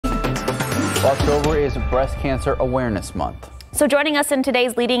October is Breast Cancer Awareness Month. So joining us in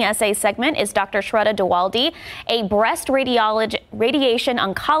today's Leading Essay segment is Dr. Shraddha Diwaldi, a breast radiation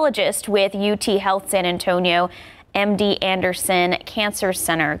oncologist with UT Health San Antonio, MD Anderson Cancer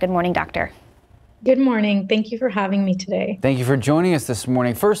Center. Good morning, doctor. Good morning. Thank you for having me today. Thank you for joining us this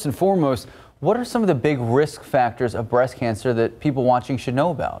morning. First and foremost, what are some of the big risk factors of breast cancer that people watching should know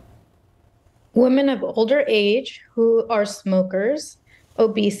about? Women of older age who are smokers,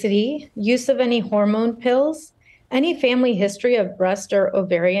 obesity, use of any hormone pills, any family history of breast or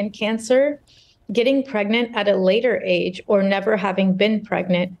ovarian cancer, getting pregnant at a later age or never having been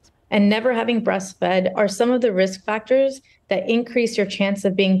pregnant, and never having breastfed are some of the risk factors that increase your chance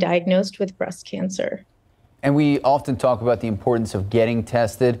of being diagnosed with breast cancer. And we often talk about the importance of getting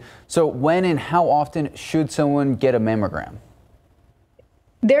tested. So when and how often should someone get a mammogram?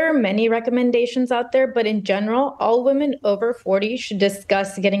 There are many recommendations out there, but in general, all women over 40 should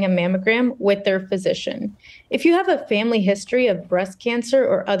discuss getting a mammogram with their physician. If you have a family history of breast cancer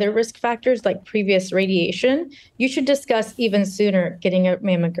or other risk factors like previous radiation, you should discuss even sooner getting a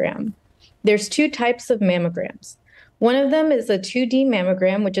mammogram. There's two types of mammograms. One of them is a 2D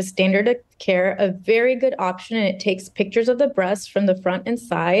mammogram, which is standard of care, a very good option, and it takes pictures of the breast from the front and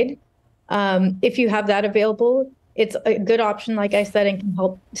side. If you have that available, it's a good option, like I said, and can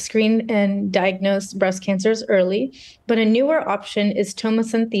help screen and diagnose breast cancers early. But a newer option is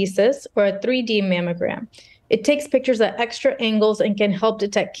tomosynthesis, or a 3D mammogram. It takes pictures at extra angles and can help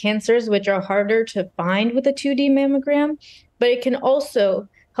detect cancers, which are harder to find with a 2D mammogram. But it can also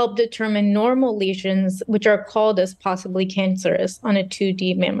help determine normal lesions, which are called as possibly cancerous, on a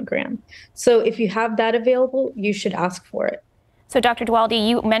 2D mammogram. So if you have that available, you should ask for it. So Dr. Diwaldi,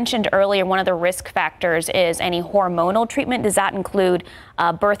 you mentioned earlier one of the risk factors is any hormonal treatment. Does that include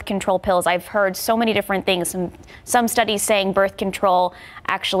birth control pills? I've heard so many different things. Some studies saying birth control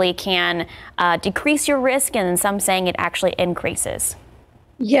actually can decrease your risk, and then some saying it actually increases.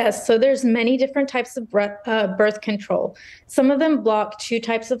 Yes, so there's many different types of birth control. Some of them block two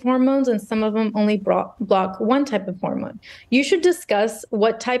types of hormones, and some of them only block one type of hormone. You should discuss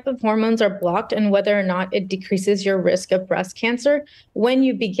what type of hormones are blocked and whether or not it decreases your risk of breast cancer when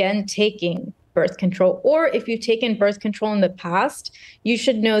you begin taking birth control. Or if you've taken birth control in the past, you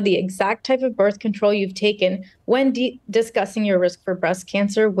should know the exact type of birth control you've taken when discussing your risk for breast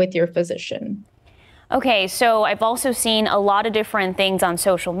cancer with your physician. Okay, so I've also seen a lot of different things on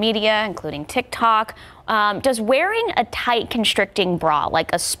social media, including TikTok. Does wearing a tight constricting bra,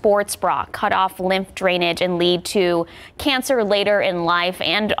 like a sports bra, cut off lymph drainage and lead to cancer later in life?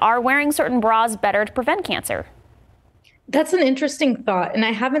 And are wearing certain bras better to prevent cancer? That's an interesting thought, and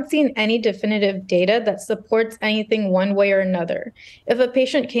I haven't seen any definitive data that supports anything one way or another. If a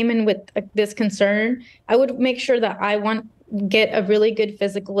patient came in with this concern, I would make sure that get a really good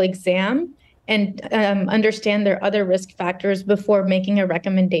physical exam and understand their other risk factors before making a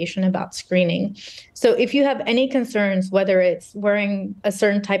recommendation about screening. So if you have any concerns, whether it's wearing a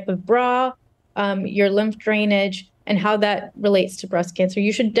certain type of bra, your lymph drainage, and how that relates to breast cancer,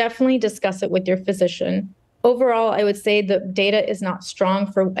 you should definitely discuss it with your physician. Overall, I would say the data is not strong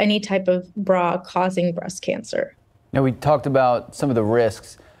for any type of bra causing breast cancer. Now, we talked about some of the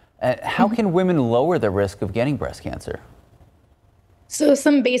risks. How can women lower the risk of getting breast cancer? So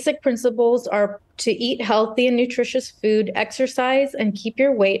some basic principles are to eat healthy and nutritious food, exercise, and keep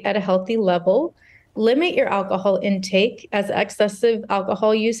your weight at a healthy level. Limit your alcohol intake, as excessive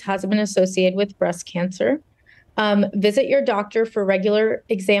alcohol use has been associated with breast cancer. Visit your doctor for regular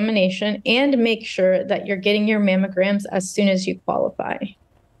examination, and make sure that you're getting your mammograms as soon as you qualify.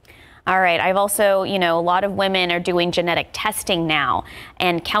 All right. I've also, a lot of women are doing genetic testing now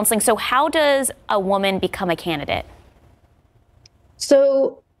and counseling. So how does a woman become a candidate?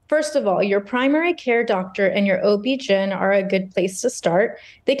 So first of all, your primary care doctor and your OB-GYN are a good place to start.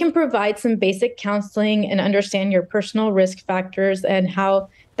 They can provide some basic counseling and understand your personal risk factors and how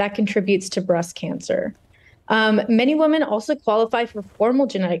that contributes to breast cancer. Many women also qualify for formal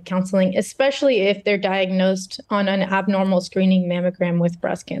genetic counseling, especially if they're diagnosed on an abnormal screening mammogram with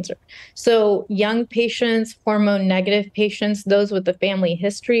breast cancer. So young patients, hormone negative patients, those with a family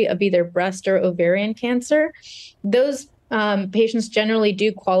history of either breast or ovarian cancer, those patients generally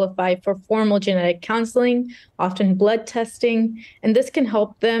do qualify for formal genetic counseling, often blood testing, and this can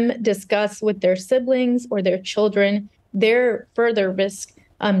help them discuss with their siblings or their children their further risk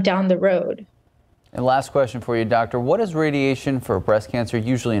down the road. And last question for you, doctor. What does radiation for breast cancer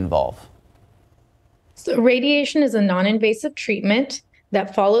usually involve? So radiation is a non-invasive treatment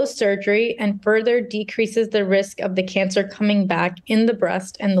that follows surgery and further decreases the risk of the cancer coming back in the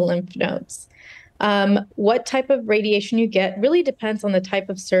breast and the lymph nodes. What type of radiation you get really depends on the type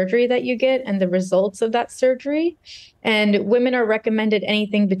of surgery that you get and the results of that surgery. And women are recommended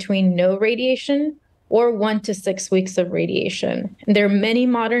anything between no radiation or 1 to 6 weeks of radiation. And there are many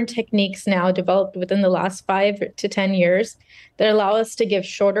modern techniques now developed within the last 5 to 10 years that allow us to give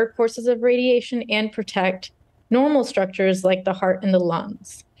shorter courses of radiation and protect normal structures like the heart and the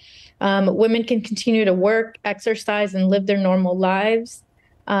lungs. Women can continue to work, exercise, and live their normal lives.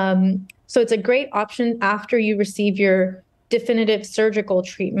 So it's a great option after you receive your definitive surgical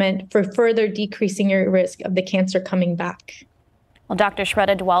treatment for further decreasing your risk of the cancer coming back. Well, Dr.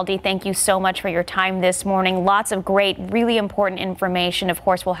 Shraddha Dwivedi, thank you so much for your time this morning. Lots of great, really important information. Of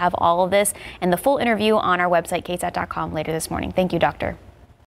course, we'll have all of this and the full interview on our website, ksat.com, later this morning. Thank you, Doctor.